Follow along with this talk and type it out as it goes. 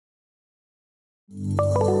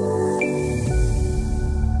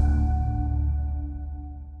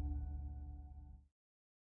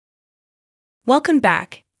Welcome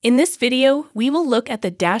back. In this video, we will look at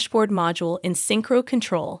the dashboard module in Synchro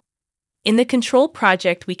Control. In the Control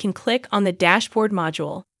project, we can click on the dashboard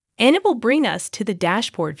module, and it will bring us to the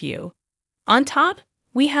dashboard view. On top,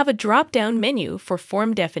 we have a drop-down menu for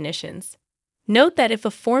form definitions. Note that if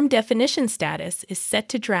a form definition status is set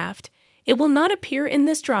to draft, it will not appear in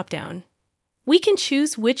this drop-down. We can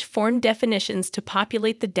choose which form definitions to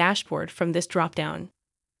populate the dashboard from this drop-down.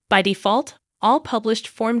 By default, all published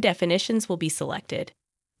form definitions will be selected.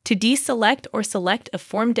 To deselect or select a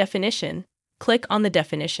form definition, click on the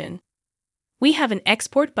definition. We have an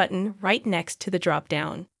export button right next to the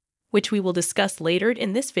drop-down, which we will discuss later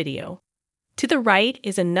in this video. To the right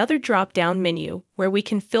is another drop-down menu where we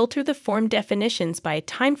can filter the form definitions by a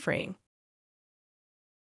time frame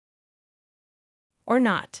or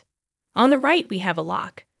not. On the right, we have a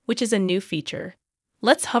lock, which is a new feature.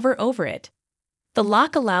 Let's hover over it. The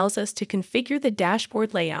lock allows us to configure the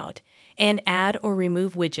dashboard layout and add or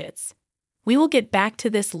remove widgets. We will get back to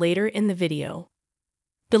this later in the video.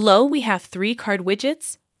 Below, we have 3 card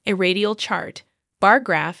widgets, a radial chart, bar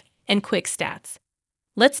graph, and quick stats.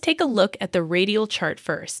 Let's take a look at the radial chart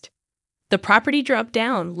first. The property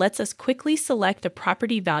drop-down lets us quickly select a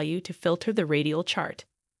property value to filter the radial chart.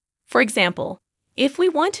 For example, if we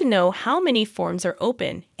want to know how many forms are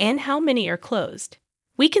open and how many are closed,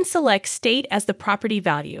 we can select State as the property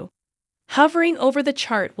value. Hovering over the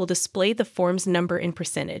chart will display the form's number in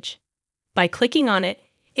percentage. By clicking on it,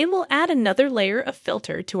 it will add another layer of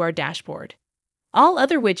filter to our dashboard. All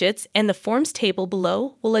other widgets and the forms table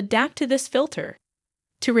below will adapt to this filter.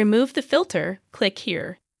 To remove the filter, click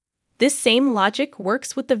here. This same logic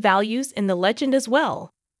works with the values in the legend as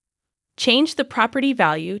well. Change the property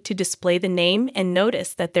value to display the name and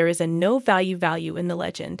notice that there is a no value in the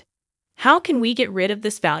legend. How can we get rid of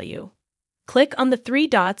this value? Click on the 3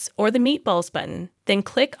 dots or the meatballs button, then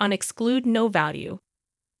click on Exclude No Value.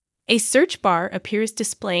 A search bar appears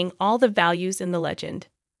displaying all the values in the legend.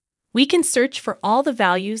 We can search for all the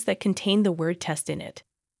values that contain the word test in it.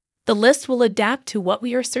 The list will adapt to what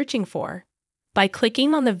we are searching for. By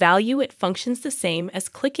clicking on the value, it functions the same as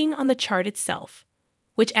clicking on the chart itself,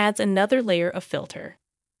 which adds another layer of filter.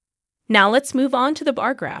 Now let's move on to the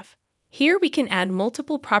bar graph. Here we can add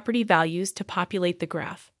multiple property values to populate the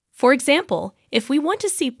graph. For example, if we want to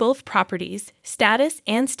see both properties, status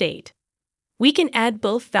and state, we can add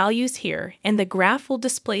both values here and the graph will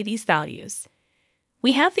display these values.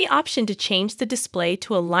 We have the option to change the display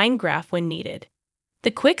to a line graph when needed.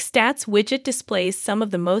 The Quick Stats widget displays some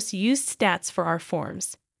of the most used stats for our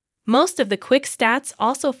forms. Most of the quick stats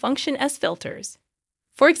also function as filters.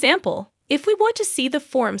 For example, if we want to see the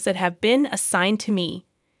forms that have been assigned to me,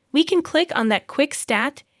 we can click on that quick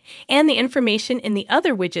stat and the information in the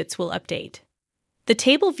other widgets will update. The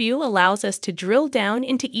table view allows us to drill down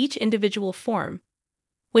into each individual form.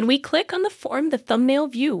 When we click on the form, the thumbnail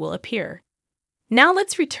view will appear. Now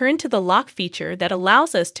let's return to the lock feature that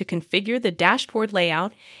allows us to configure the dashboard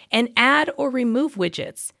layout and add or remove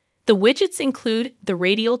widgets. The widgets include the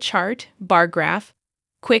radial chart, bar graph,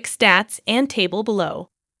 quick stats, and table below.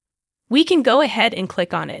 We can go ahead and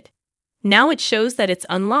click on it. Now it shows that it's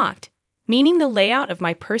unlocked, meaning the layout of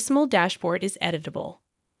my personal dashboard is editable.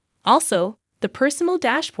 Also, the personal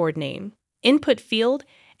dashboard name, input field,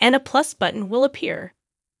 and a plus button will appear.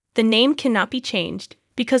 The name cannot be changed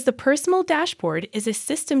because the personal dashboard is a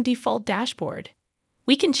system default dashboard.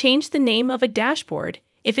 We can change the name of a dashboard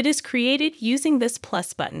if it is created using this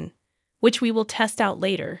plus button, which we will test out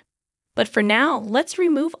later. But for now, let's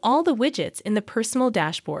remove all the widgets in the personal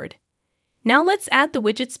dashboard. Now let's add the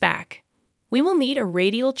widgets back. We will need a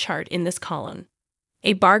radial chart in this column,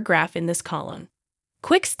 a bar graph in this column,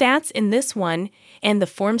 quick stats in this one, and the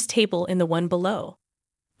forms table in the one below.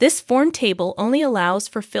 This form table only allows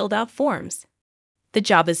for filled out forms. The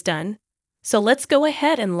job is done, so let's go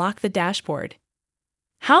ahead and lock the dashboard.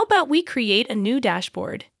 How about we create a new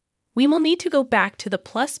dashboard? We will need to go back to the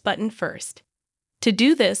plus button first. To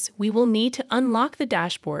do this, we will need to unlock the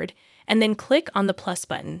dashboard and then click on the plus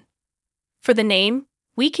button. For the name,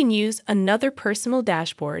 we can use another personal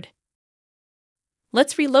dashboard.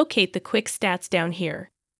 Let's relocate the quick stats down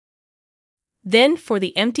here. Then for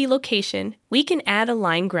the empty location, we can add a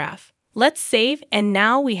line graph. Let's save, and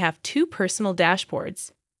now we have 2 personal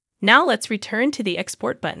dashboards. Now let's return to the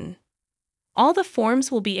export button. All the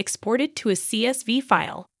forms will be exported to a CSV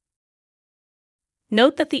file.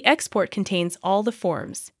 Note that the export contains all the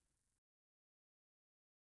forms.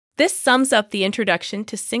 This sums up the introduction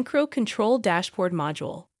to Synchro Control Dashboard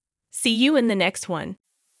module. See you in the next one.